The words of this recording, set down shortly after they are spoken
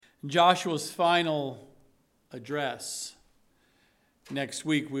Joshua's final address. Next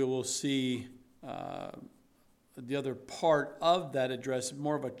week we will see the other part of that address,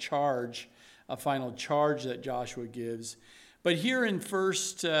 more of a charge, a final charge that Joshua gives. But here in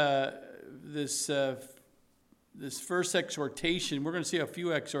this first exhortation, we're going to see a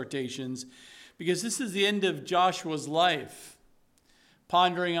few exhortations because this is the end of Joshua's life,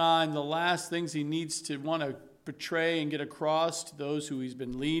 pondering on the last things he needs to want to portray and get across to those who he's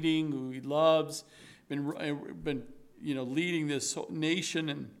been leading, who he loves, been leading this nation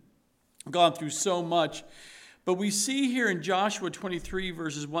and gone through so much. But we see here in Joshua 23,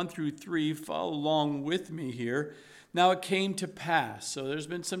 verses 1 through 3, follow along with me here. Now it came to pass. So there's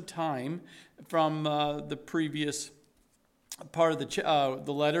been some time from the previous part of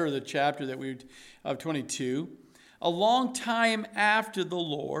the letter or the chapter of 22. A long time after the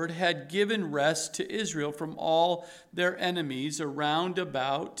Lord had given rest to Israel from all their enemies around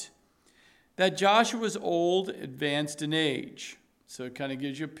about, that Joshua was old, advanced in age. So it kind of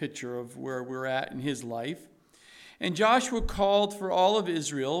gives you a picture of where we're at in his life. And Joshua called for all of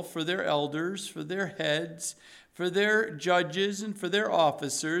Israel, for their elders, for their heads, for their judges, and for their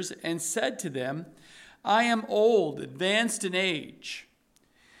officers, and said to them, I am old, advanced in age.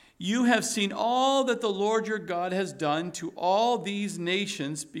 You have seen all that the Lord your God has done to all these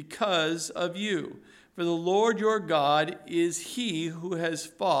nations because of you. For the Lord your God is he who has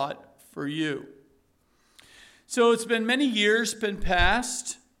fought for you. So it's been many years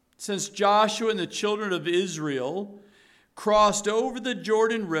past since Joshua and the children of Israel crossed over the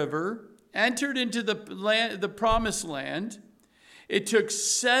Jordan River, entered into the promised land. It took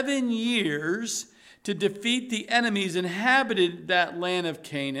 7 years to defeat the enemies inhabited that land of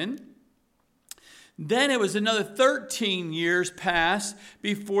Canaan. Then it was another 13 years passed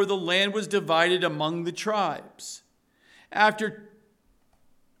before the land was divided among the tribes. After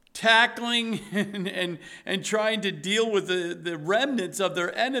tackling and trying to deal with the remnants of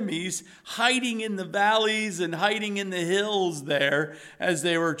their enemies, hiding in the valleys and hiding in the hills there as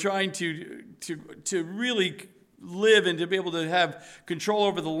they were trying to really live and to be able to have control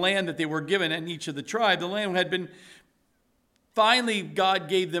over the land that they were given in each of the tribes. The land had been, finally God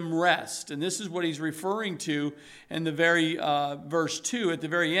gave them rest. And this is what he's referring to in the very verse 2 at the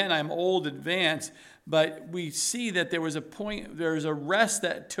very end. I'm old, advanced. But we see that there was a rest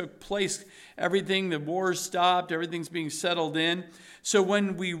that took place. Everything, the wars stopped, everything's being settled in. So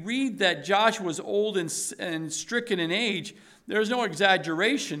when we read that Joshua was old and stricken in age, there's no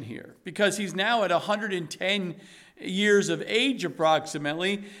exaggeration here, because he's now at 110 years of age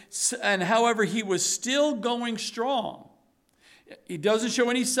approximately, and however, he was still going strong. He doesn't show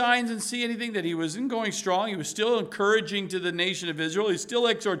any signs and see anything that he wasn't going strong. He was still encouraging to the nation of Israel. He was still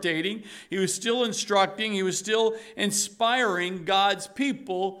exhortating. He was still instructing. He was still inspiring God's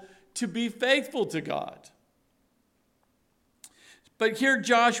people to be faithful to God. But here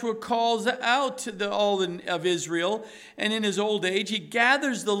Joshua calls out to all of Israel, and in his old age, he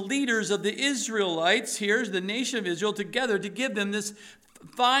gathers the leaders of the Israelites, here's the nation of Israel, together to give them this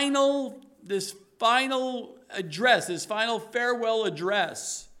final address, this final farewell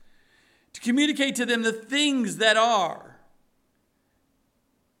address, to communicate to them the things that are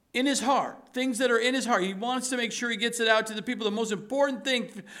in his heart, things that are in his heart. He wants to make sure he gets it out to the people, the most important thing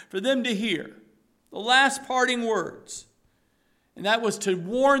for them to hear, the last parting words. And that was to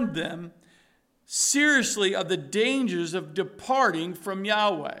warn them seriously of the dangers of departing from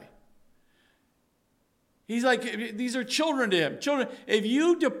Yahweh. He's like, these are children to him. Children, if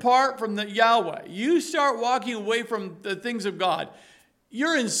you depart from the Yahweh, you start walking away from the things of God,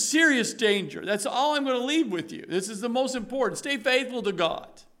 you're in serious danger. That's all I'm going to leave with you. This is the most important. Stay faithful to God.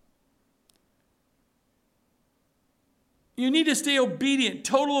 You need to stay obedient,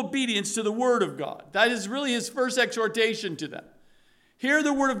 total obedience to the Word of God. That is really his first exhortation to them. Hear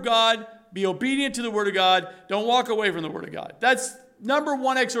the Word of God, be obedient to the Word of God, don't walk away from the Word of God. That's number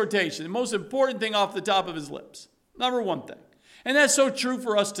one exhortation, the most important thing off the top of his lips. Number one thing. And that's so true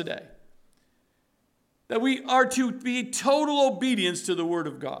for us today. That we are to be total obedience to the Word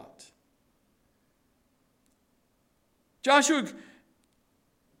of God. Joshua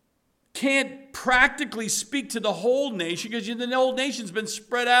can't practically speak to the whole nation because the whole nation's been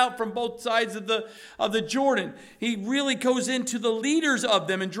spread out from both sides of the Jordan. He really goes into the leaders of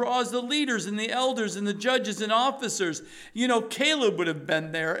them and draws the leaders and the elders and the judges and officers. Caleb would have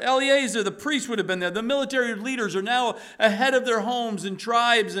been there. Eleazar, the priest, would have been there. The military leaders are now ahead of their homes and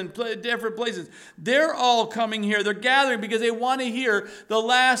tribes and different places. They're all coming here. They're gathering because they want to hear the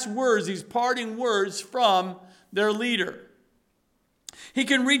last words, these parting words from their leader. He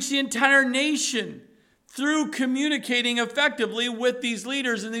can reach the entire nation through communicating effectively with these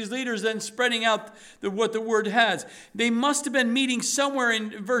leaders, and these leaders then spreading out what the word has. They must have been meeting somewhere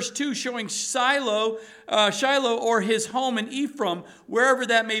in verse 2, showing Shiloh or his home in Ephraim, wherever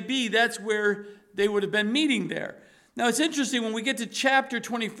that may be. That's where they would have been meeting there. Now, it's interesting, when we get to chapter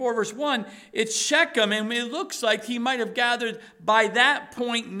 24, verse 1, it's Shechem, and it looks like he might have gathered by that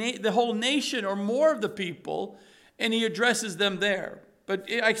point the whole nation or more of the people, and he addresses them there. But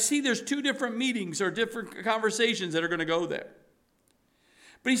I see there's two different meetings or different conversations that are going to go there.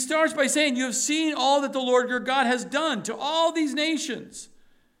 But he starts by saying, you have seen all that the Lord your God has done to all these nations.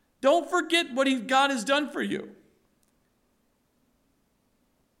 Don't forget what God has done for you.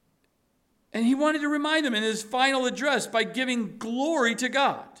 And he wanted to remind them in his final address by giving glory to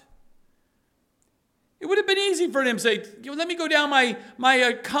God. It would have been easy for him to say, let me go down my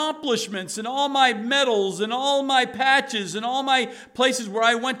accomplishments and all my medals and all my patches and all my places where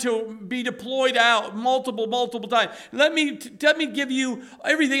I went to be deployed out multiple times. Let me give you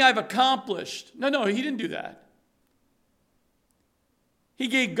everything I've accomplished. No, he didn't do that. He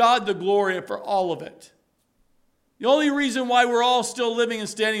gave God the glory for all of it. The only reason why we're all still living and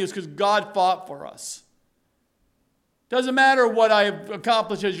standing is because God fought for us. Doesn't matter what I've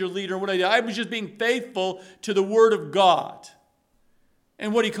accomplished as your leader and what I did. I was just being faithful to the word of God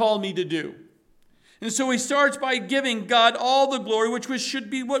and what he called me to do. And so he starts by giving God all the glory, which should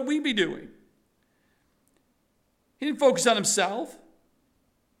be what we be doing. He didn't focus on himself.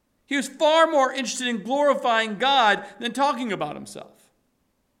 He was far more interested in glorifying God than talking about himself.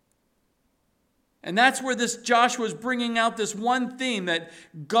 And that's where this Joshua is bringing out this one theme, that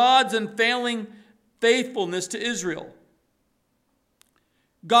God's unfailing faithfulness to Israel.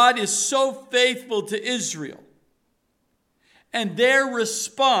 God is so faithful to Israel. And their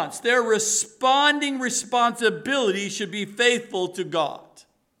response, their responding responsibility should be faithful to God.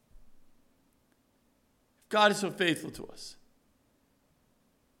 God is so faithful to us.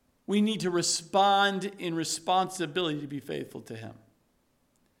 We need to respond in responsibility to be faithful to him.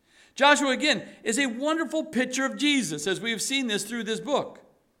 Joshua, again, is a wonderful picture of Jesus, as we have seen this through this book.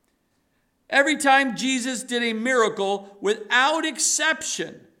 Every time Jesus did a miracle, without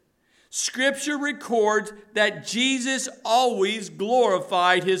exception, Scripture records that Jesus always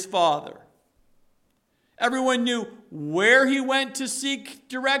glorified his Father. Everyone knew where he went to seek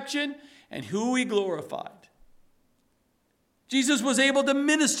direction and who he glorified. Jesus was able to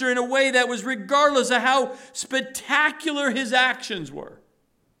minister in a way that was regardless of how spectacular his actions were.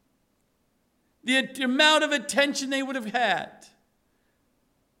 The amount of attention they would have had.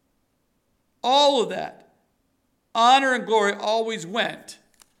 All of that, honor and glory always went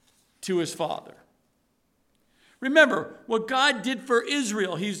to his Father. Remember what God did for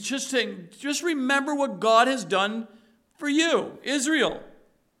Israel. He's just saying, just remember what God has done for you, Israel.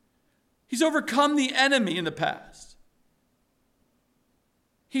 He's overcome the enemy in the past.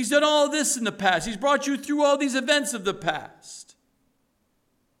 He's done all this in the past. He's brought you through all these events of the past.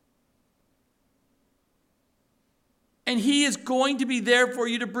 And he is going to be there for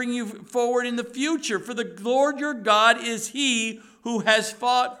you to bring you forward in the future. For the Lord your God is he who has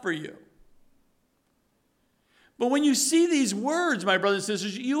fought for you. But when you see these words, my brothers and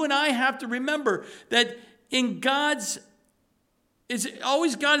sisters, you and I have to remember that in God is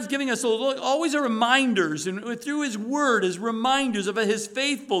giving us always a reminders, and through his word is reminders of his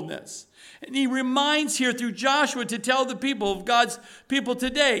faithfulness. And he reminds here through Joshua to tell the people of God's people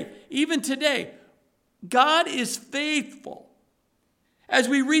today, even today, God is faithful. As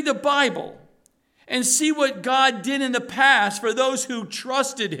we read the Bible and see what God did in the past for those who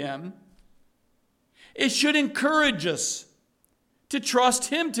trusted him, it should encourage us to trust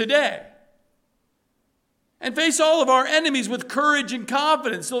him today and face all of our enemies with courage and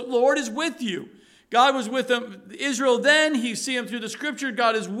confidence. The Lord is with you. God was with Israel then. You see him through the scripture.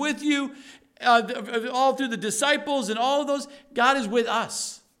 God is with you all through the disciples and all of those. God is with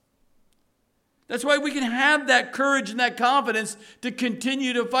us. That's why we can have that courage and that confidence to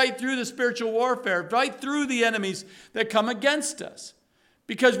continue to fight through the spiritual warfare, fight through the enemies that come against us,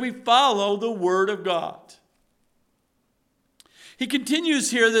 because we follow the word of God. He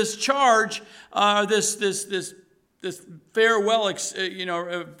continues here this charge, this farewell,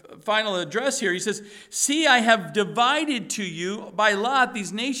 final address here. He says, "See, I have divided to you by lot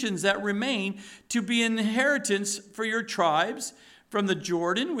these nations that remain to be an inheritance for your tribes, from the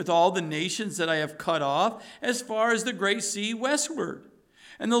Jordan with all the nations that I have cut off, as far as the great sea westward.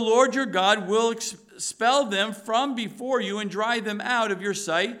 And the Lord your God will expel them from before you and drive them out of your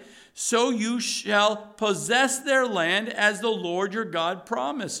sight, so you shall possess their land as the Lord your God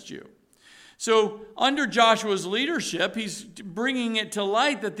promised you." So under Joshua's leadership, he's bringing it to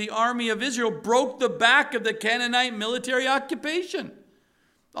light that the army of Israel broke the back of the Canaanite military occupation.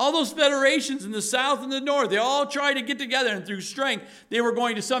 All those federations in the south and the north, they all tried to get together, and through strength, they were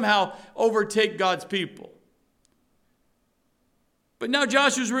going to somehow overtake God's people. But now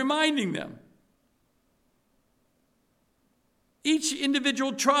Joshua's reminding them, each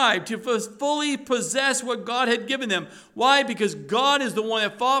individual tribe to fully possess what God had given them. Why? Because God is the one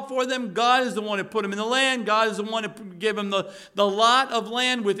that fought for them. God is the one that put them in the land. God is the one that gave them the lot of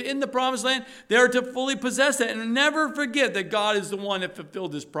land within the promised land. They are to fully possess that. And never forget that God is the one that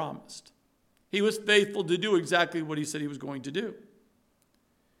fulfilled his promise. He was faithful to do exactly what he said he was going to do.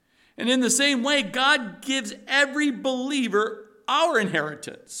 And in the same way, God gives every believer our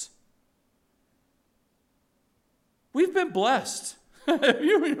inheritance. We've been blessed.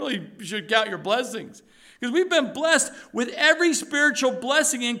 You really should count your blessings. Because we've been blessed with every spiritual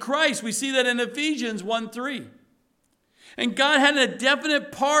blessing in Christ. We see that in Ephesians 1:3. And God had a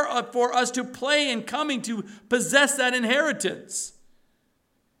definite part for us to play in coming to possess that inheritance.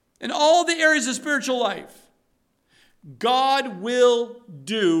 In all the areas of spiritual life, God will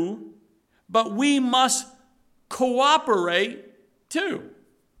do, but we must cooperate too.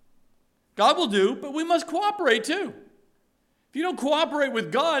 God will do, but we must cooperate too. If you don't cooperate with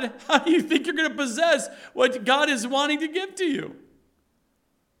God, how do you think you're going to possess what God is wanting to give to you?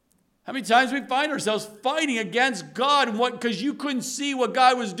 How many times we find ourselves fighting against God because you couldn't see what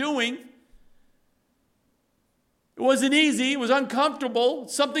God was doing? It wasn't easy. It was uncomfortable.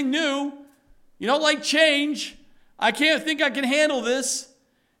 Something new. You don't like change. I can't think I can handle this.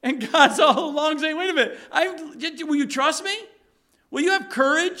 And God's all along saying, wait a minute. Will you trust me? Will you have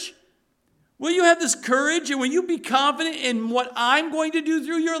courage? Will you have this courage, and will you be confident in what I'm going to do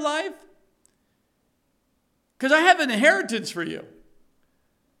through your life? Because I have an inheritance for you.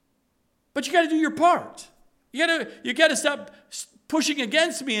 But you got to do your part. You got to stop pushing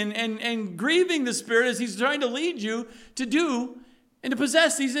against me and grieving the Spirit as he's trying to lead you to do and to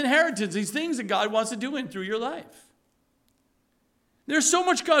possess these inheritances, these things that God wants to do in through your life. There's so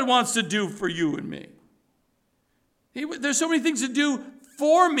much God wants to do for you and me. There's so many things to do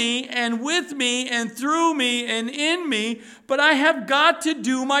for me and with me and through me and in me, but I have got to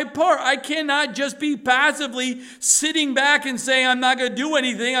do my part. I cannot just be passively sitting back and saying I'm not going to do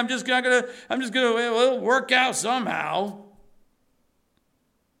anything. I'm just going to work out somehow.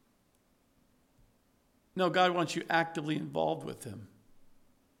 No, God wants you actively involved with him.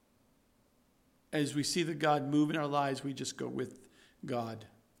 As we see the God move in our lives, we just go with God.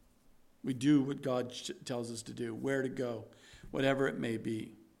 We do what God tells us to do, where to go, whatever it may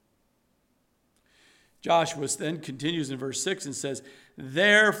be. Joshua then continues in verse 6 and says,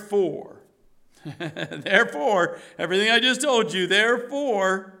 therefore, everything I just told you,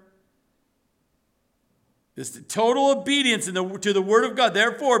 therefore, this total obedience to the word of God,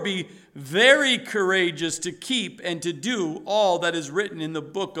 therefore be very courageous to keep and to do all that is written in the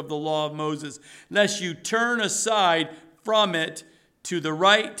book of the law of Moses, lest you turn aside from it to the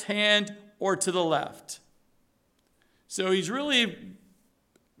right hand or to the left. So he's really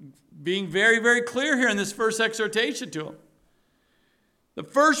being very, very clear here in this first exhortation to him. The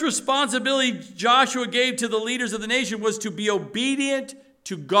first responsibility Joshua gave to the leaders of the nation was to be obedient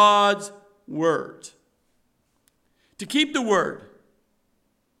to God's word. To keep the word.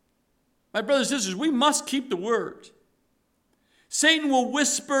 My brothers and sisters, we must keep the word. Satan will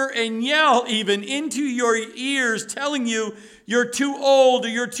whisper and yell even into your ears, telling you you're too old, or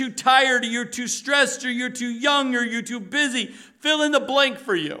you're too tired, or you're too stressed, or you're too young, or you're too busy. Fill in the blank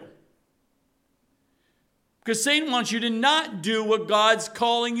for you. Because Satan wants you to not do what God's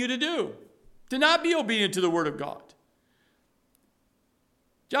calling you to do. To not be obedient to the word of God.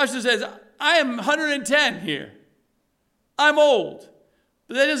 Joshua says, I am 110 here. I'm old.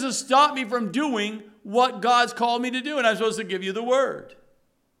 But that doesn't stop me from doing what God's called me to do, and I'm supposed to give you the word.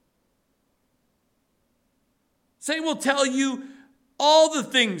 Satan will tell you all the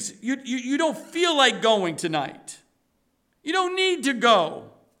things. You don't feel like going tonight. You don't need to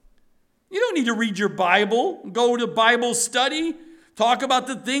go. You don't need to read your Bible, go to Bible study, talk about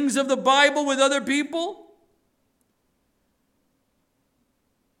the things of the Bible with other people.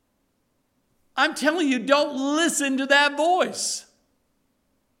 I'm telling you, don't listen to that voice.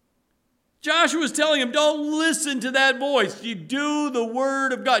 Joshua was telling him, don't listen to that voice. You do the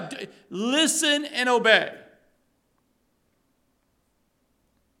word of God. Listen and obey.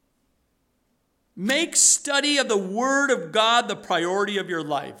 Make study of the word of God the priority of your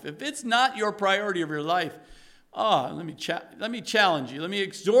life. If it's not your priority of your life, let me challenge you. Let me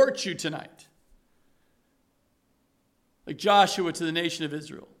exhort you tonight. Like Joshua to the nation of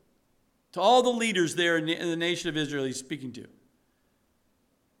Israel. to all the leaders there in the nation of Israel he's speaking to.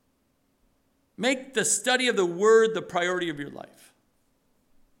 Make the study of the word the priority of your life.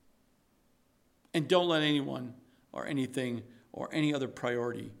 And don't let anyone or anything or any other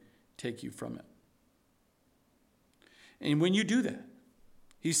priority take you from it. And when you do that,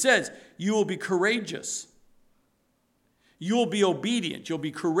 he says, you will be courageous. You will be obedient. You'll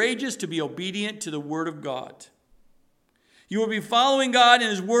be courageous to be obedient to the word of God. You will be following God,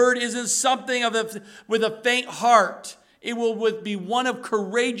 and his word isn't something with a faint heart. It will be one of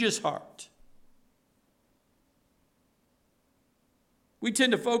courageous heart. We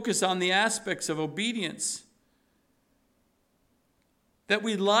tend to focus on the aspects of obedience that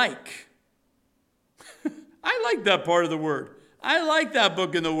we like. I like that part of the word. I like that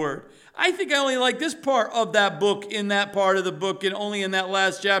book in the word. I think I only like this part of that book in that part of the book and only in that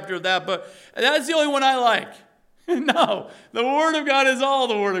last chapter of that book. That's the only one I like. No, the word of God is all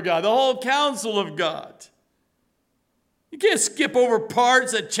the word of God, the whole counsel of God. You can't skip over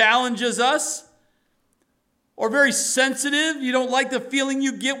parts that challenges us or very sensitive. You don't like the feeling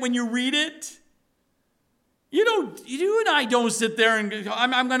you get when you read it. You and I don't sit there and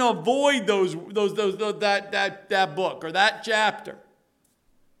I'm going to avoid that book or that chapter.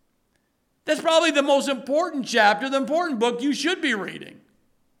 That's probably the most important chapter, the important book you should be reading.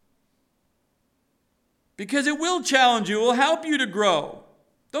 Because it will challenge you, it will help you to grow.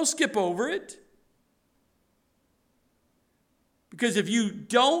 Don't skip over it. Because if you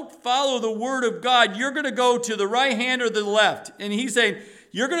don't follow the word of God, you're going to go to the right hand or the left. And he's saying,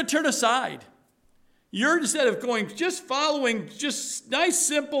 you're going to turn aside. You're, instead of going, just following, just nice,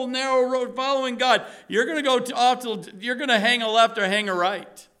 simple, narrow road, following God, you're going to go you're going to hang a left or hang a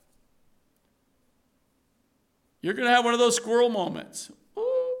right. You're going to have one of those squirrel moments.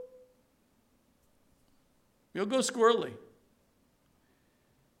 Ooh. You'll go squirrely.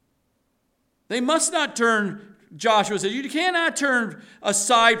 They must not turn, Joshua says, you cannot turn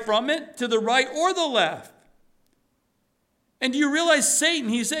aside from it to the right or the left. And do you realize Satan,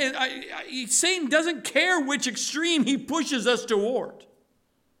 he's saying, Satan doesn't care which extreme he pushes us toward.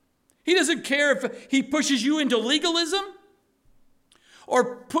 He doesn't care if he pushes you into legalism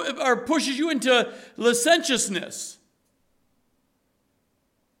or pushes you into licentiousness.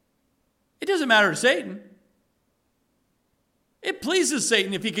 It doesn't matter to Satan. It pleases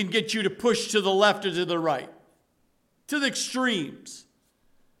Satan if he can get you to push to the left or to the right, to the extremes.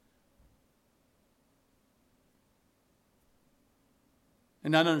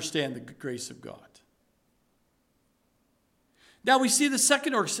 And not understand the grace of God. Now we see the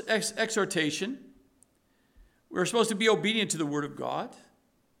second exhortation. We're supposed to be obedient to the word of God,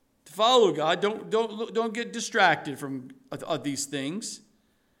 to follow God. Don't get distracted from these things.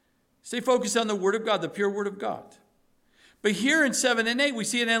 Stay focused on the word of God, the pure word of God. But here in 7 and 8, we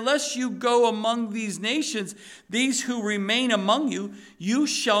see it, unless you go among these nations, these who remain among you, you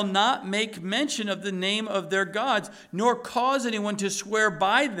shall not make mention of the name of their gods, nor cause anyone to swear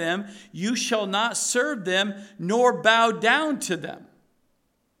by them. You shall not serve them, nor bow down to them.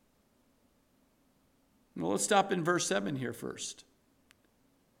 Well, let's stop in verse 7 here first.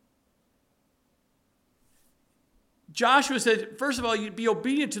 Joshua said, first of all, you'd be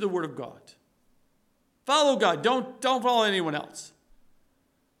obedient to the word of God. Follow God. Don't follow anyone else.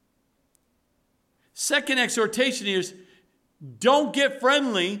 Second exhortation is, don't get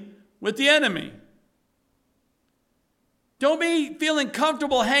friendly with the enemy. Don't be feeling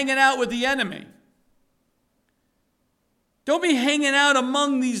comfortable hanging out with the enemy. Don't be hanging out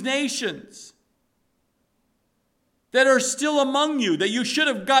among these nations that are still among you, that you should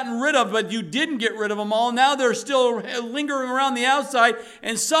have gotten rid of, but you didn't get rid of them all. Now they're still lingering around the outside,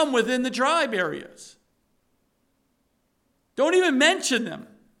 and some within the tribe areas. Don't even mention them.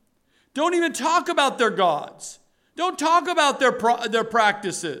 Don't even talk about their gods. Don't talk about their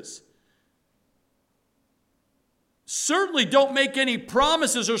practices. Certainly don't make any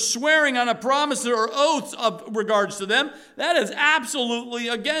promises or swearing on a promise or oaths of regards to them. That is absolutely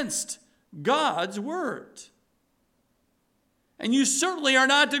against God's word. And you certainly are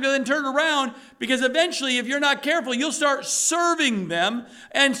not to then turn around, because eventually, if you're not careful, you'll start serving them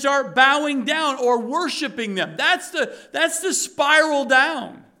and start bowing down or worshiping them. That's the spiral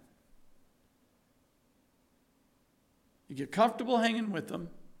down. You get comfortable hanging with them.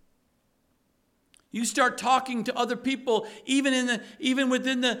 You start talking to other people, even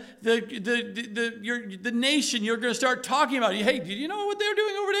within the nation. You're going to start talking about, hey, did you know what they're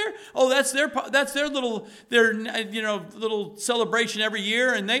doing over there? Oh, that's their little celebration every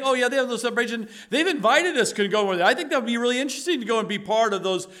year. And they have a little celebration. They've invited us to go over there. I think that would be really interesting to go and be part of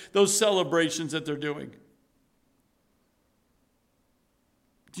those celebrations that they're doing.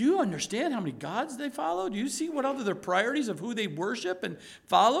 Do you understand how many gods they follow? Do you see what other their priorities of who they worship and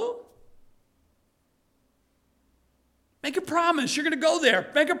follow? Make a promise. You're going to go there.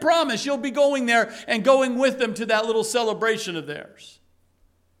 Make a promise. You'll be going there and going with them to that little celebration of theirs.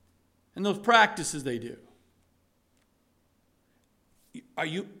 And those practices they do. Are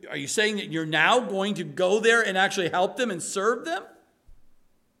you saying that you're now going to go there and actually help them and serve them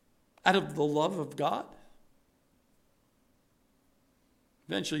out of the love of God?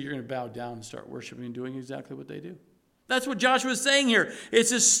 Eventually, you're going to bow down and start worshiping and doing exactly what they do. That's what Joshua is saying here.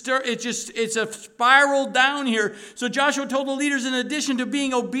 It's a spiral down here. So Joshua told the leaders, in addition to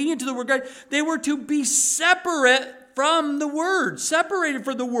being obedient to the word of God, they were to be separate from the word, separated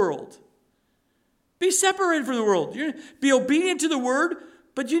from the world. Be separated from the world. Be obedient to the word,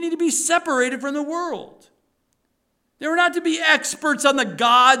 but you need to be separated from the world. They were not to be experts on the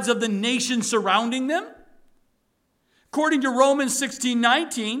gods of the nation surrounding them. According to Romans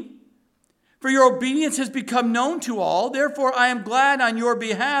 16:19, for your obedience has become known to all. Therefore, I am glad on your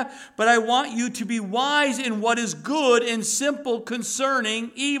behalf, but I want you to be wise in what is good and simple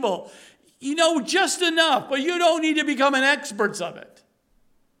concerning evil. You know just enough, but you don't need to become an expert of it.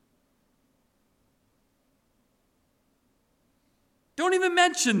 Don't even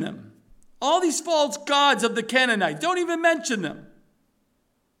mention them. All these false gods of the Canaanites, don't even mention them.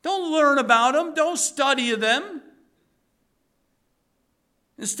 Don't learn about them. Don't study them.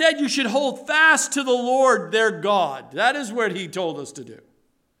 Instead, you should hold fast to the Lord their God. That is what he told us to do.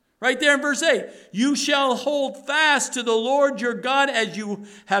 Right there in verse 8. You shall hold fast to the Lord your God as you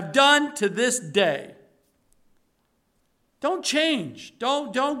have done to this day. Don't change.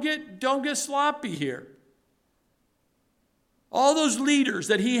 Don't get sloppy here. All those leaders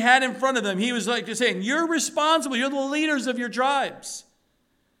that he had in front of them, he was like saying, you're responsible. You're the leaders of your tribes.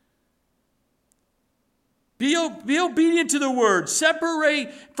 Be obedient to the word.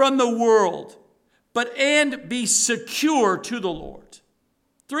 Separate from the world. And be secure to the Lord.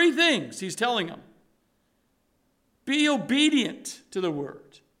 3 things he's telling them. Be obedient to the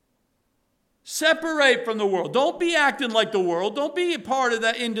word. Separate from the world. Don't be acting like the world. Don't be a part of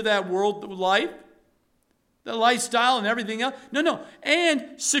that, into that world life. The lifestyle and everything else. No.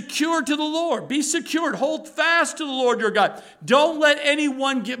 And secure to the Lord. Be secured. Hold fast to the Lord your God. Don't let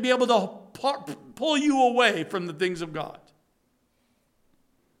anyone be able to pull you away from the things of God.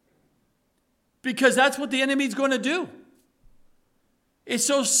 Because that's what the enemy's going to do. It's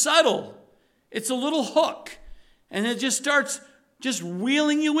so subtle. It's a little hook. And it just starts just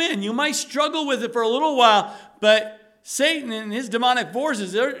reeling you in. You might struggle with it for a little while, but Satan and his demonic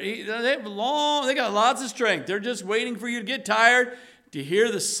forces, they got lots of strength. They're just waiting for you to get tired, to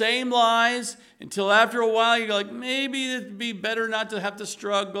hear the same lies, until after a while you're like, maybe it'd be better not to have to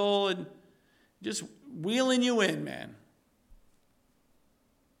struggle, and just wheeling you in, man.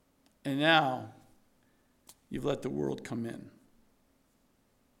 And now you've let the world come in.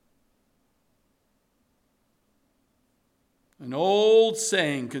 An old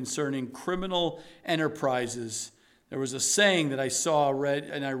saying concerning criminal enterprises. There was a saying that I read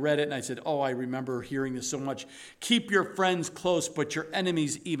it, and I said, I remember hearing this so much. Keep your friends close, but your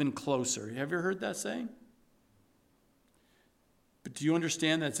enemies even closer. Have you ever heard that saying? But do you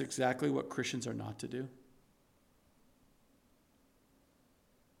understand that's exactly what Christians are not to do?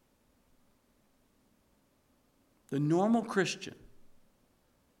 The normal Christian,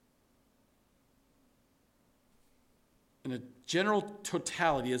 in a general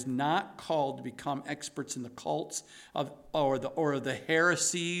totality, is not called to become experts in the cults or the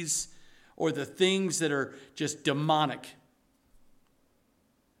heresies or the things that are just demonic.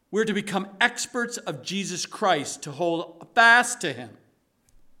 We're to become experts of Jesus Christ, to hold fast to him.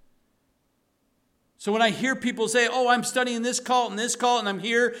 So when I hear people say, I'm studying this cult, and I'm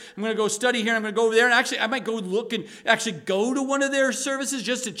here, I'm going to go study here, and I'm going to go over there, and actually I might go look and actually go to one of their services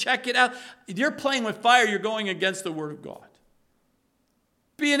just to check it out. You're playing with fire. You're going against the Word of God.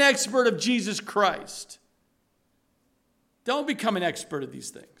 Be an expert of Jesus Christ. Don't become an expert of these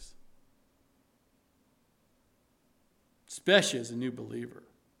things. Especially as a new believer.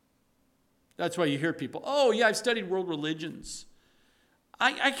 That's why you hear people, I've studied world religions.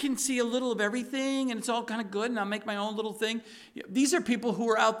 I can see a little of everything, and it's all kind of good, and I'll make my own little thing. These are people who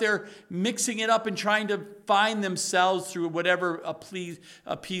are out there mixing it up and trying to find themselves through whatever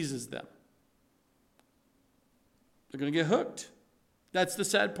appeases them. They're going to get hooked. That's the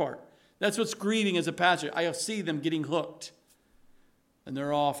sad part. That's what's grieving as a pastor. I see them getting hooked. And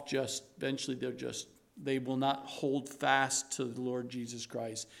they're off eventually they will not hold fast to the Lord Jesus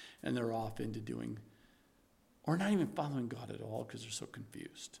Christ. And they're off into doing, or not even following God at all because they're so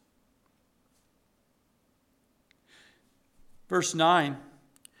confused. Verse 9,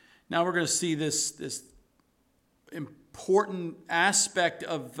 Now we're going to see this important aspect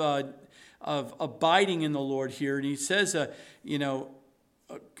of abiding in the Lord here. And he says, a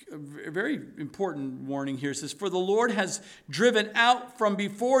very important warning here. It says, for the Lord has driven out from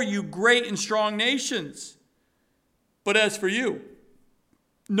before you great and strong nations. But as for you,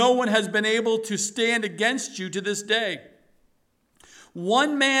 no one has been able to stand against you to this day.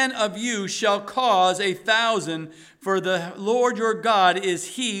 One man of you shall cause 1,000, for the Lord your God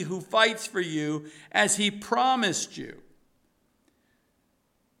is he who fights for you, as he promised you.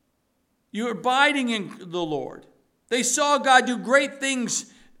 You're abiding in the Lord. They saw God do great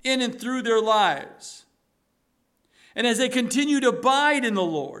things in and through their lives. And as they continue to abide in the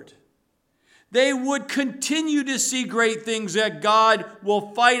Lord, they would continue to see great things that God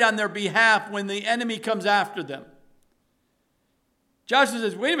will fight on their behalf when the enemy comes after them. Joshua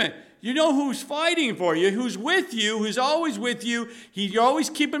says, wait a minute, you know who's fighting for you, who's with you, who's always with you. You always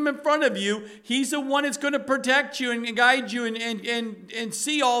keep him in front of you. He's the one that's going to protect you and guide you and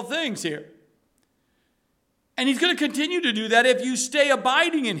see all things here. And he's going to continue to do that if you stay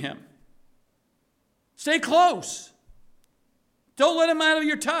abiding in him. Stay close. Don't let him out of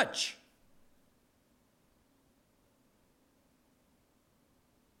your touch.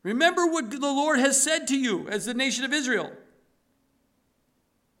 Remember what the Lord has said to you as the nation of Israel.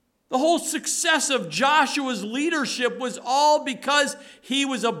 The whole success of Joshua's leadership was all because he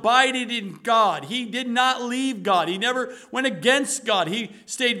was abiding in God. He did not leave God. He never went against God. He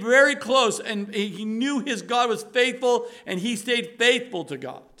stayed very close, and he knew his God was faithful, and he stayed faithful to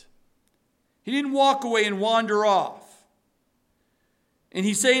God. He didn't walk away and wander off. And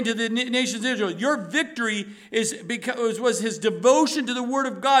he's saying to the nations of Israel, your victory was his devotion to the Word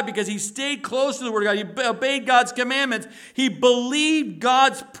of God, because he stayed close to the Word of God. He obeyed God's commandments. He believed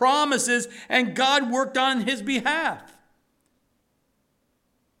God's promises, and God worked on his behalf.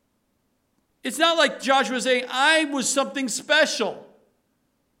 It's not like Joshua saying, I was something special.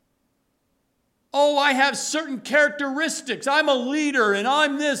 Oh, I have certain characteristics. I'm a leader, and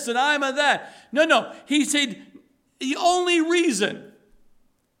I'm this, and I'm a that. No. He said, the only reason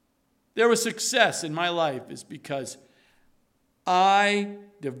there was success in my life is because I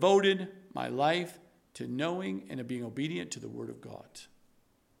devoted my life to knowing and to being obedient to the Word of God.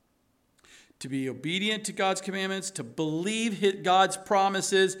 To be obedient to God's commandments, to believe God's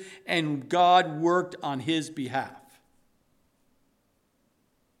promises, and God worked on his behalf.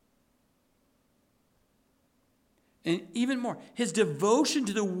 And even more, his devotion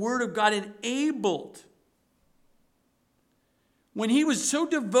to the Word of God enabled. When he was so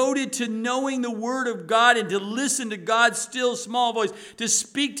devoted to knowing the Word of God and to listen to God's still small voice, to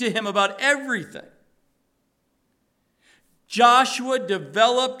speak to him about everything, Joshua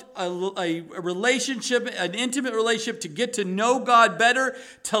developed a relationship, an intimate relationship, to get to know God better,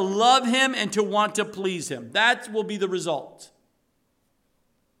 to love him, and to want to please him. That will be the result.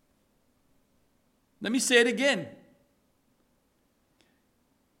 Let me say it again.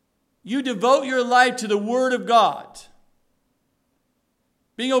 You devote your life to the Word of God,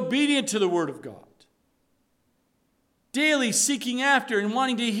 being obedient to the Word of God, daily seeking after and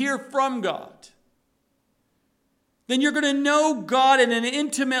wanting to hear from God, then you're going to know God at an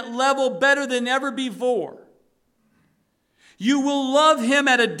intimate level better than ever before. You will love him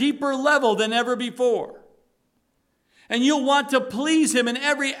at a deeper level than ever before. And you'll want to please him in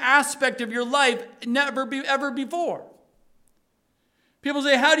every aspect of your life ever before. People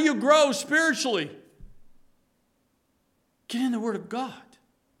say, how do you grow spiritually? Get in the Word of God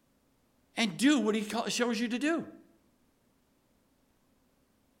and do what he shows you to do.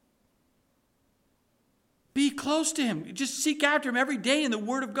 Be close to him. Just seek after him every day in the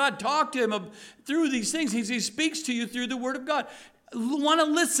Word of God. Talk to him through these things. He speaks to you through the Word of God. Want to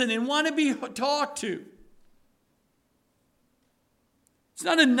listen and want to be talked to. It's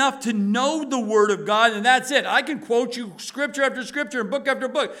not enough to know the Word of God and that's it. I can quote you scripture after scripture and book after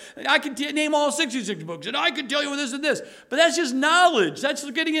book. I can name all 66 books and I can tell you this and this. But that's just knowledge. That's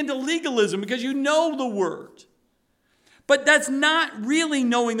getting into legalism because you know the Word. But that's not really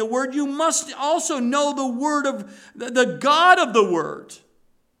knowing the Word. You must also know the Word of the God of the Word.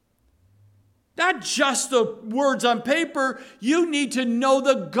 Not just the words on paper. You need to know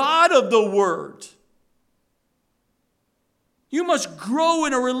the God of the Word. You must grow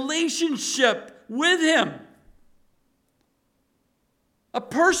in a relationship with him. A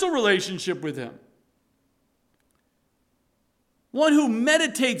personal relationship with him. One who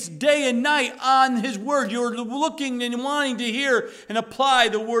meditates day and night on his word. You're looking and wanting to hear and apply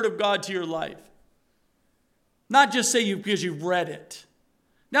the Word of God to your life. Not just say because you've read it.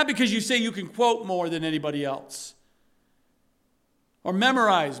 Not because you say you can quote more than anybody else. or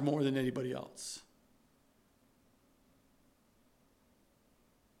memorize more than anybody else,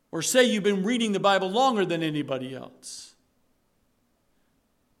 or say you've been reading the Bible longer than anybody else.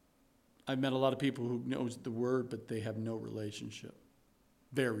 I've met a lot of people who know the Word, but they have no relationship.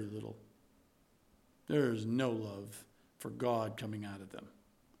 Very little. There is no love for God coming out of them.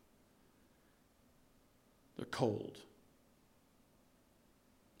 They're cold.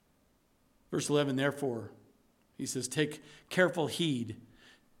 Verse 11, therefore, he says, take careful heed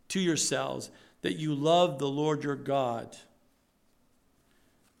to yourselves that you love the Lord your God.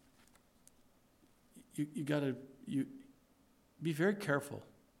 You got to be very careful.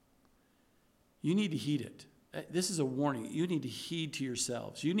 You need to heed it. This is a warning. You need to heed to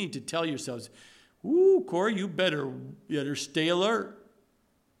yourselves. You need to tell yourselves, ooh, Corey, you better stay alert.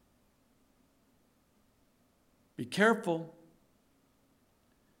 Be careful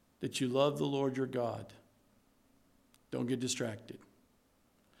that you love the Lord your God. Don't get distracted.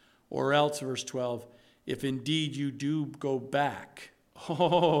 Or else, verse 12, if indeed you do go back.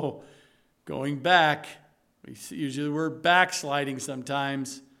 Oh, going back. We use the word backsliding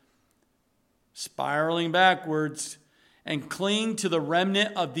sometimes. Spiraling backwards. And cling to the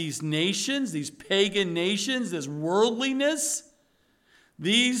remnant of these nations, these pagan nations, this worldliness.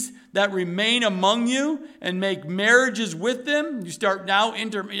 These that remain among you and make marriages with them. You start now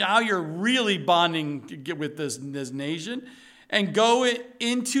you're really bonding to get with this nation. And go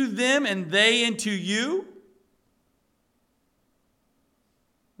into them and they into you.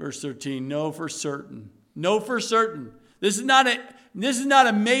 Verse 13, know for certain. Know for certain. This is not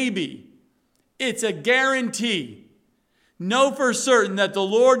a maybe. It's a guarantee. Know for certain that the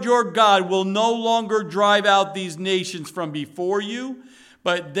Lord your God will no longer drive out these nations from before you,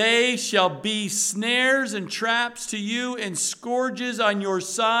 but they shall be snares and traps to you and scourges on your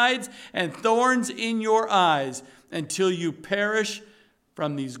sides and thorns in your eyes until you perish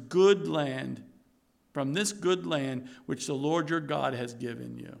from this good land which the Lord your God has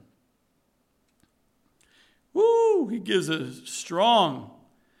given you. Woo! He gives a strong.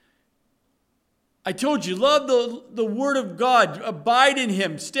 I told you, love the Word of God. Abide in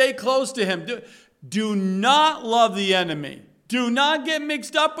Him. Stay close to Him. Do not love the enemy. Do not get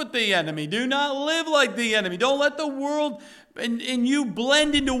mixed up with the enemy. Do not live like the enemy. Don't let the world and you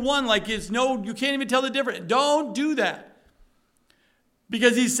blend into one like you can't even tell the difference. Don't do that.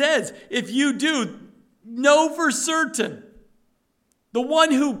 Because he says, if you do, know for certain, the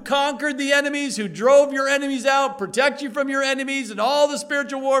one who conquered the enemies, who drove your enemies out, protect you from your enemies and all the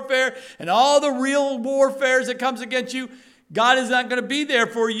spiritual warfare and all the real warfares that comes against you, God is not going to be there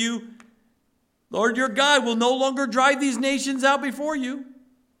for you. Lord your God will no longer drive these nations out before you.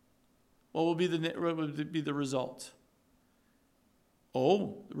 What will be the result?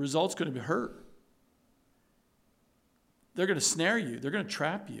 Oh, the result's going to be hurt. They're going to snare you. They're going to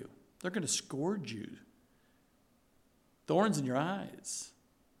trap you. They're going to scourge you. Thorns in your eyes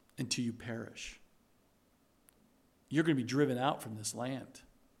until you perish. You're going to be driven out from this land,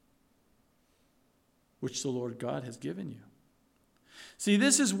 which the Lord God has given you. See,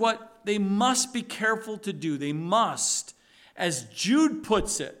 this is what they must be careful to do. They must, as Jude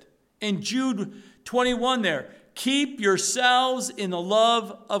puts it in Jude 21 there, keep yourselves in the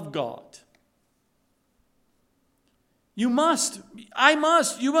love of God. You must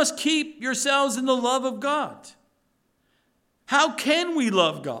keep yourselves in the love of God. How can we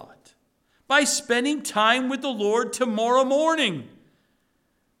love God? By spending time with the Lord tomorrow morning.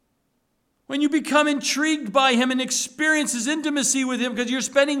 When you become intrigued by Him and experience His intimacy with Him because you're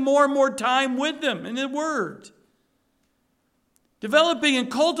spending more and more time with Him in the Word. Developing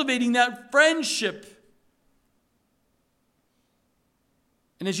and cultivating that friendship.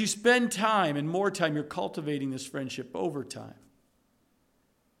 And as you spend time and more time, you're cultivating this friendship over time.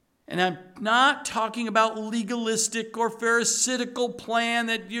 And I'm not talking about legalistic or pharisaical plan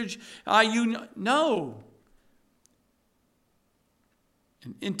that no.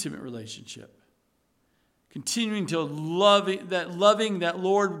 An intimate relationship. Continuing to loving that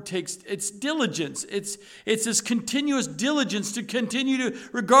Lord takes, it's diligence. It's this continuous diligence to continue to,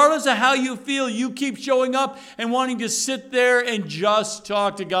 regardless of how you feel, you keep showing up and wanting to sit there and just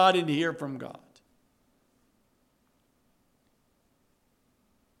talk to God and hear from God.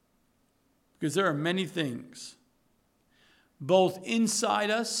 Because there are many things, both inside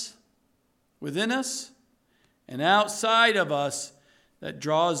us, within us, and outside of us, that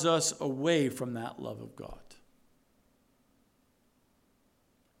draws us away from that love of God.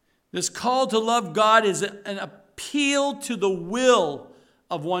 This call to love God is an appeal to the will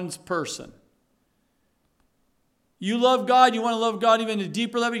of one's person. You love God, you want to love God even at a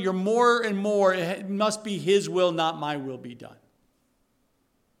deeper level, you're more and more, it must be His will, not my will be done.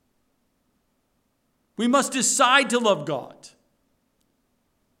 We must decide to love God.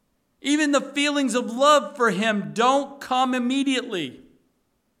 Even the feelings of love for Him don't come immediately.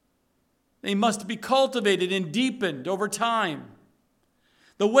 They must be cultivated and deepened over time.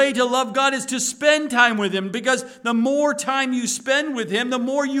 The way to love God is to spend time with Him, because the more time you spend with Him, the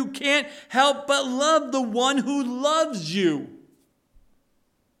more you can't help but love the one who loves you.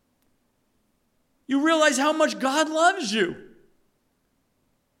 You realize how much God loves you.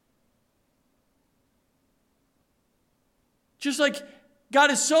 Just like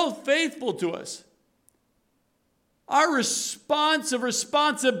God is so faithful to us, our response of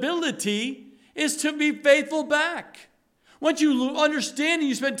responsibility is to be faithful back. Once you understand and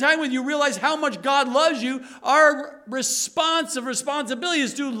you spend time with, you realize how much God loves you. Our response of responsibility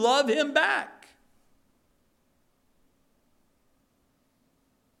is to love Him back.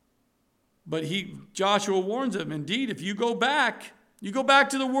 But Joshua warns him, indeed, if you go back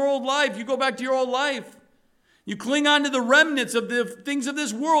to the world life, you go back to your old life. You cling on to the remnants of the things of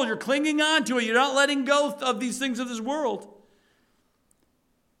this world. You're clinging on to it. You're not letting go of these things of this world.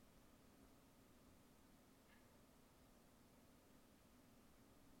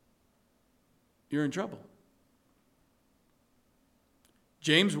 You're in trouble.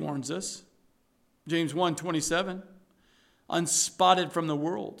 James warns us. James 1:27, unspotted from the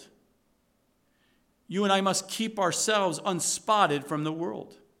world. You and I must keep ourselves unspotted from the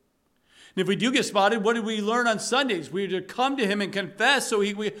world. And if we do get spotted, what did we learn on Sundays? We are to come to Him and confess so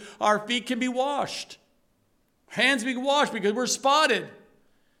our feet can be washed. Hands be washed because we're spotted.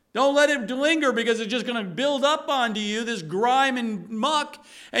 Don't let it linger, because it's just going to build up onto you, this grime and muck,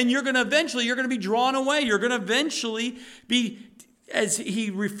 and you're going to be drawn away. You're going to eventually be, as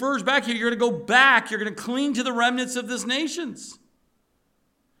he refers back here, you're going to go back. You're going to cling to the remnants of this nations.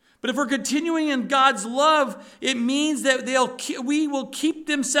 But if we're continuing in God's love, it means that we will keep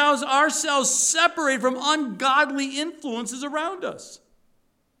ourselves separated from ungodly influences around us.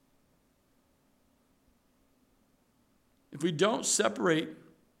 If we don't separate,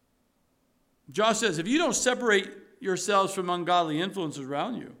 Josh says, if you don't separate yourselves from ungodly influences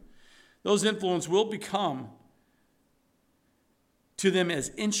around you, those influences will become to them as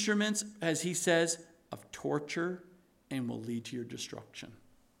instruments, as he says, of torture, and will lead to your destruction.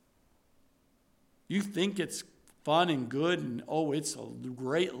 You think it's fun and good and, it's a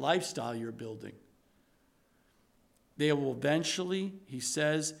great lifestyle you're building. They will eventually, he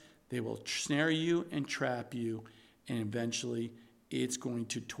says, they will snare you and trap you, and eventually it's going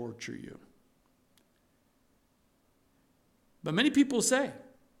to torture you. But many people say,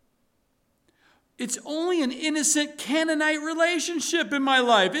 it's only an innocent Canaanite relationship in my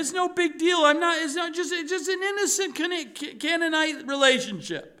life. It's no big deal. It's just an innocent Canaanite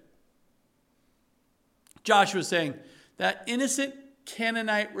relationship. Joshua is saying that innocent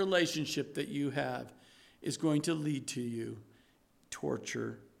Canaanite relationship that you have is going to lead to you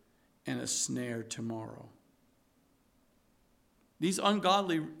torture and a snare tomorrow. These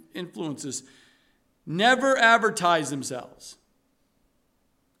ungodly influences never advertise themselves.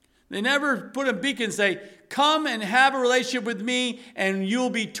 They never put a beacon and say, come and have a relationship with me and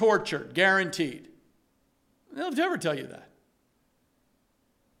you'll be tortured, guaranteed. They'll never tell you that.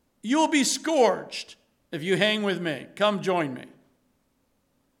 You'll be scourged if you hang with me. Come join me.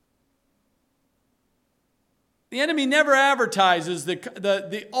 The enemy never advertises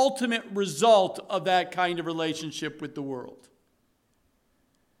the ultimate result of that kind of relationship with the world.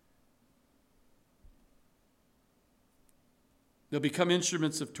 They'll become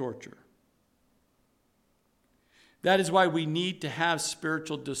instruments of torture. That is why we need to have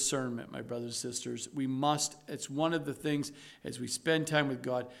spiritual discernment, my brothers and sisters. We must. It's one of the things, as we spend time with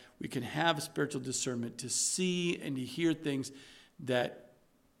God, we can have spiritual discernment to see and to hear things that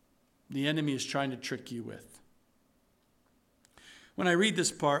the enemy is trying to trick you with. When I read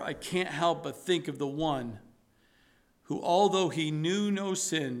this part, I can't help but think of the one who, although he knew no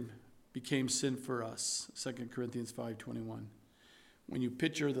sin, became sin for us. 2 Corinthians 5:21. When you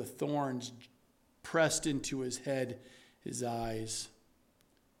picture the thorns pressed into his head, his eyes,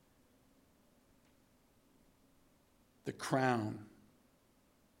 the crown,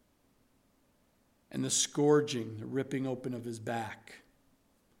 and the scourging, the ripping open of his back,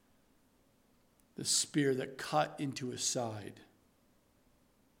 the spear that cut into his side.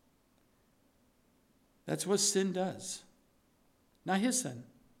 That's what sin does. Not his sin.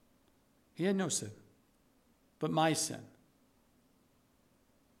 He had no sin, but my sin.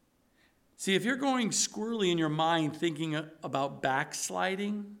 See, if you're going squirrely in your mind thinking about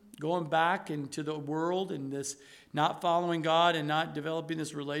backsliding, going back into the world and this not following God and not developing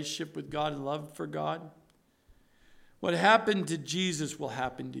this relationship with God and love for God, what happened to Jesus will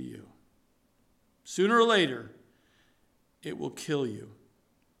happen to you. sooner or later, it will kill you,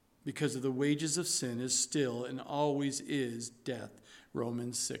 because of the wages of sin is still and always is death.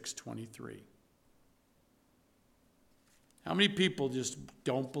 Romans 6:23. How many people just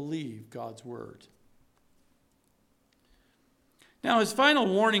don't believe God's word? Now, his final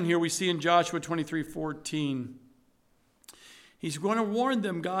warning here we see in Joshua 23:14. He's going to warn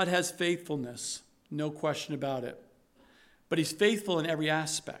them God has faithfulness, no question about it. But he's faithful in every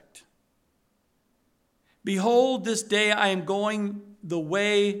aspect. Behold, this day I am going the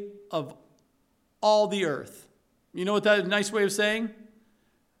way of all the earth. You know what that is a nice way of saying?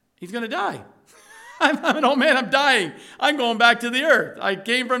 He's going to die. I'm an old man, I'm dying. I'm going back to the earth. I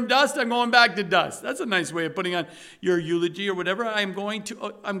came from dust, I'm going back to dust. That's a nice way of putting on your eulogy or whatever. I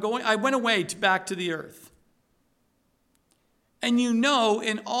went away back to the earth. And you know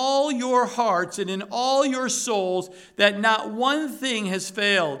in all your hearts and in all your souls that not one thing has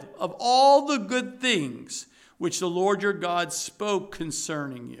failed of all the good things which the Lord your God spoke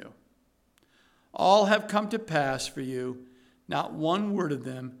concerning you. All have come to pass for you. Not one word of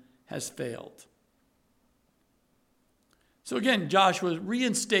them has failed. So again, Joshua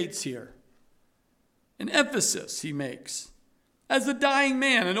reinstates here an emphasis he makes as a dying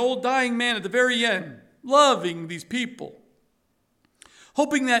man, an old dying man at the very end, loving these people,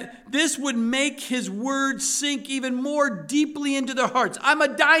 hoping that this would make his words sink even more deeply into their hearts. I'm a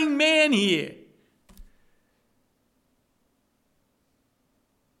dying man here.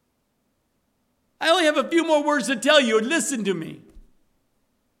 I only have a few more words to tell you, and listen to me.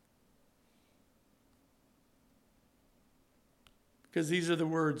 Because these are the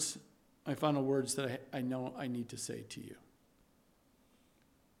words, my final words that I know I need to say to you.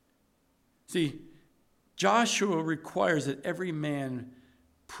 See, Joshua requires that every man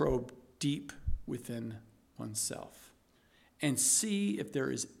probe deep within oneself and see if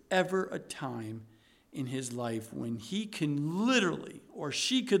there is ever a time in his life when he can literally, or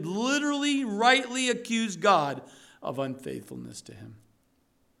she could literally, rightly accuse God of unfaithfulness to him.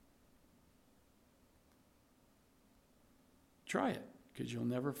 Try it, because you'll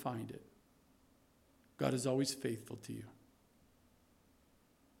never find it. God is always faithful to you.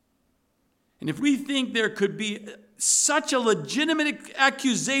 And if we think there could be such a legitimate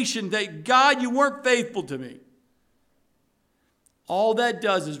accusation that, God, you weren't faithful to me, all that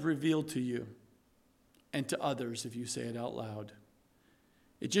does is reveal to you and to others if you say it out loud.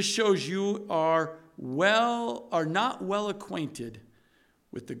 It just shows you are not well acquainted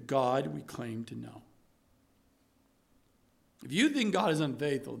with the God we claim to know. If you think God is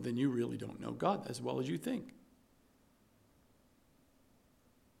unfaithful, then you really don't know God as well as you think.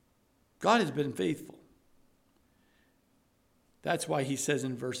 God has been faithful. That's why he says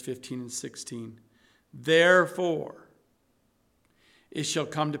in verse 15 and 16, therefore it shall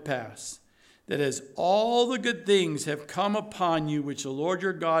come to pass that as all the good things have come upon you, which the Lord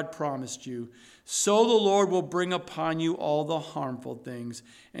your God promised you, so the Lord will bring upon you all the harmful things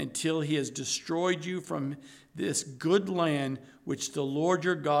until he has destroyed you from this good land which the Lord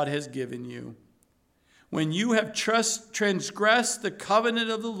your God has given you. When you have transgressed the covenant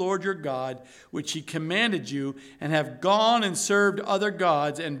of the Lord your God, which he commanded you, and have gone and served other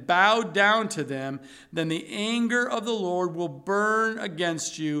gods and bowed down to them, then the anger of the Lord will burn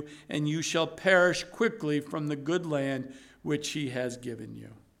against you, and you shall perish quickly from the good land which he has given you.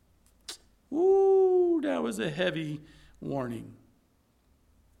 Ooh, that was a heavy warning.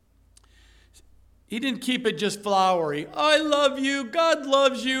 He didn't keep it just flowery. I love you. God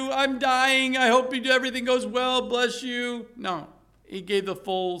loves you. I'm dying. I hope everything goes well. Bless you. No, he gave the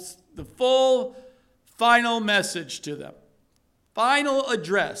full final message to them. Final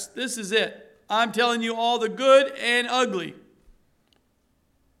address. This is it. I'm telling you all the good and ugly.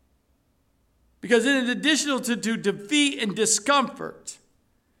 Because in addition to defeat and discomfort,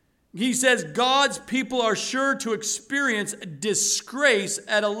 he says God's people are sure to experience disgrace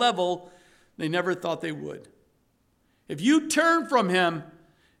at a level they never thought they would. If you turn from him,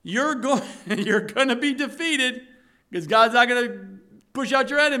 you're going to be defeated, because God's not going to push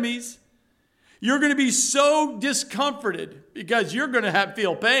out your enemies. You're going to be so discomforted because you're going to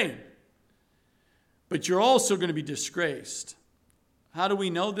feel pain. But you're also going to be disgraced. How do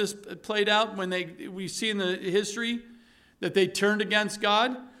we know this played out when we see in the history that they turned against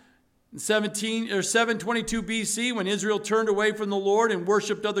God? In 722 BC, when Israel turned away from the Lord and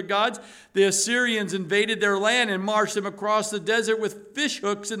worshipped other gods, the Assyrians invaded their land and marched them across the desert with fish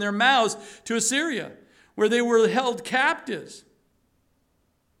hooks in their mouths to Assyria, where they were held captives.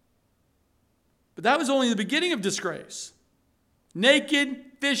 But that was only the beginning of disgrace. Naked,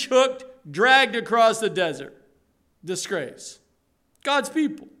 fish hooked, dragged across the desert. Disgrace. God's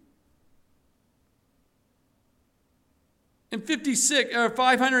people. In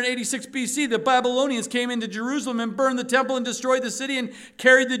 586 BC, the Babylonians came into Jerusalem and burned the temple and destroyed the city and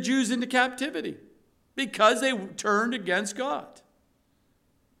carried the Jews into captivity because they turned against God.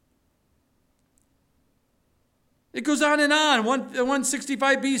 It goes on and on.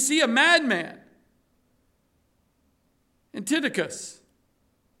 165 BC, a madman, Antiochus,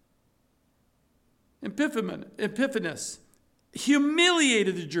 Epiphanes,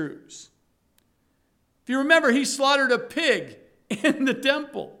 humiliated the Jews. If you remember, he slaughtered a pig in the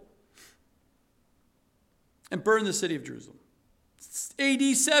temple and burned the city of Jerusalem.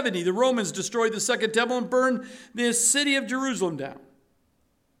 AD 70, the Romans destroyed the second temple and burned the city of Jerusalem down.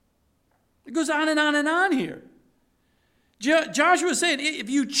 It goes on and on and on here. Joshua is saying, if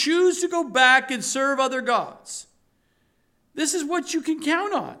you choose to go back and serve other gods, this is what you can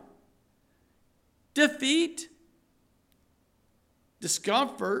count on. Defeat,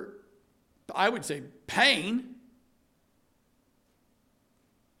 discomfort, I would say pain,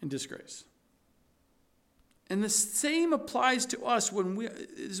 and disgrace. And the same applies to us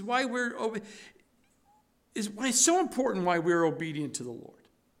is why it's so important why we're obedient to the Lord.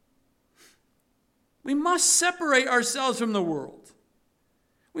 We must separate ourselves from the world.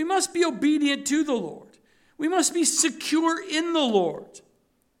 We must be obedient to the Lord. We must be secure in the Lord.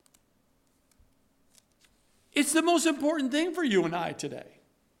 It's the most important thing for you and I today.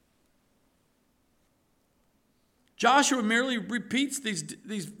 Joshua merely repeats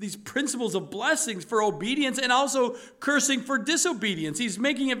these principles of blessings for obedience and also cursing for disobedience. He's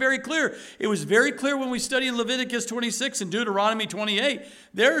making it very clear. It was very clear when we studied Leviticus 26 and Deuteronomy 28.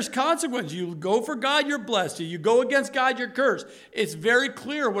 There's consequence. You go for God, you're blessed. You go against God, you're cursed. It's very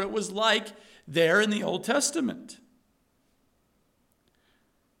clear what it was like there in the Old Testament.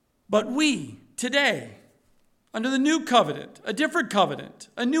 But we, today, under the new covenant, a different covenant,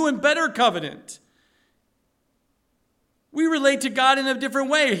 a new and better covenant, we relate to God in a different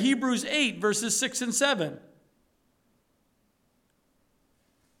way. Hebrews 8, verses 6 and 7.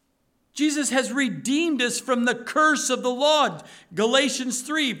 Jesus has redeemed us from the curse of the law. Galatians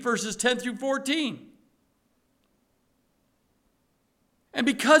 3, verses 10 through 14. And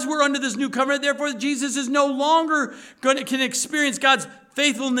because we're under this new covenant, therefore Jesus is no longer can experience God's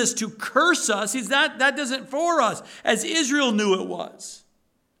faithfulness to curse us. That doesn't for us, as Israel knew it was.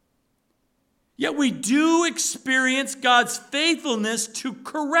 Yet we do experience God's faithfulness to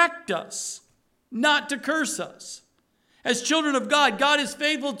correct us, not to curse us. As children of God, God is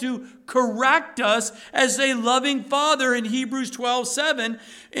faithful to correct us as a loving Father in Hebrews 12:7.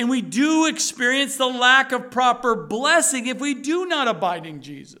 And we do experience the lack of proper blessing if we do not abide in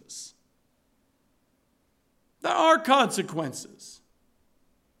Jesus. There are consequences.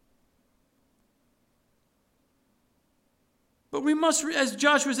 But we must, as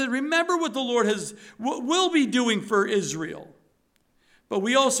Joshua said, remember what the Lord will be doing for Israel. But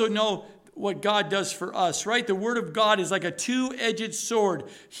we also know what God does for us, right? The word of God is like a two-edged sword,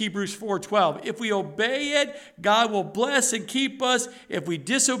 Hebrews 4:12. If we obey it, God will bless and keep us. If we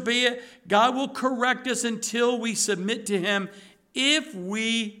disobey it, God will correct us until we submit to him if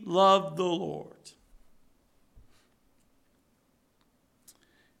we love the Lord.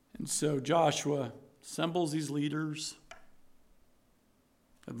 And so Joshua assembles these leaders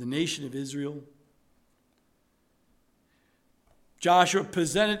of the nation of Israel. Joshua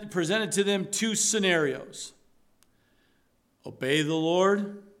presented to them two scenarios. Obey the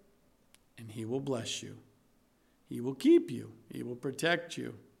Lord, and he will bless you. He will keep you. He will protect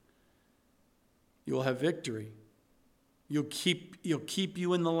you. You will have victory. He'll keep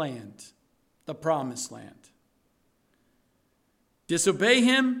you in the land, the promised land. Disobey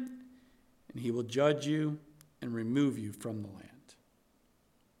him, and he will judge you and remove you from the land.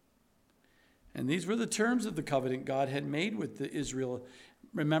 And these were the terms of the covenant God had made with Israel.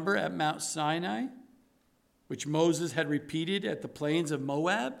 Remember at Mount Sinai, which Moses had repeated at the plains of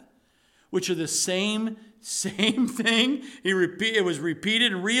Moab, which are the same thing. It was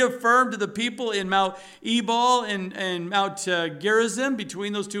repeated and reaffirmed to the people in Mount Ebal and Mount Gerizim,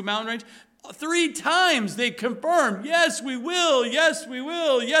 between those two mountain ranges. 3 times they confirmed, yes, we will, yes, we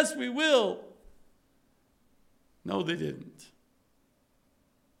will, yes, we will. No, they didn't.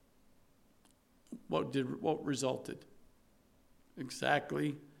 What resulted?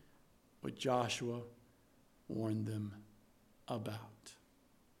 Exactly what Joshua warned them about.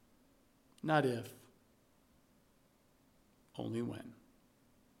 Not if, only when.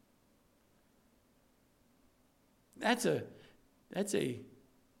 That's a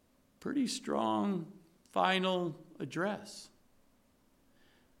pretty strong final address.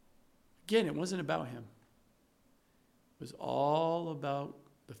 Again, it wasn't about him. It was all about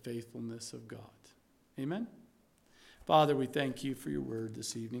the faithfulness of God. Amen? Father, we thank you for your word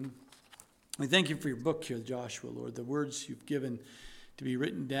this evening. We thank you for your book here, Joshua, Lord, the words you've given to be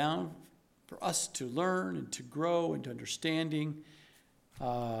written down for us to learn and to grow into understanding.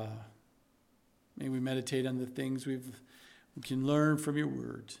 May we meditate on the things we can learn from your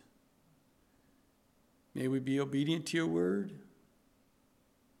word. May we be obedient to your word.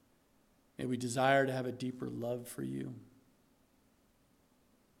 May we desire to have a deeper love for you.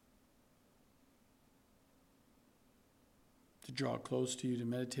 To draw close to you, to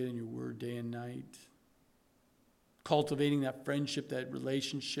meditate on your word day and night. Cultivating that friendship, that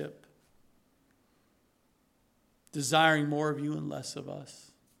relationship. Desiring more of you and less of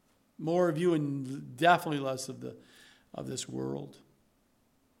us. More of you and definitely less of this world.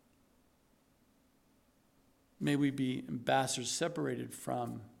 May we be ambassadors separated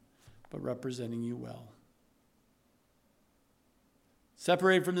from, but representing you well.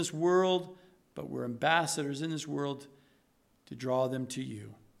 Separated from this world, but we're ambassadors in this world to draw them to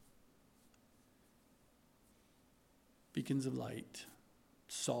you. Beacons of light,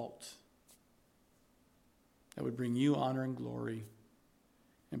 salt, that would bring you honor and glory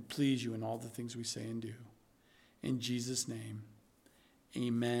and please you in all the things we say and do. In Jesus' name,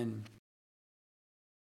 amen.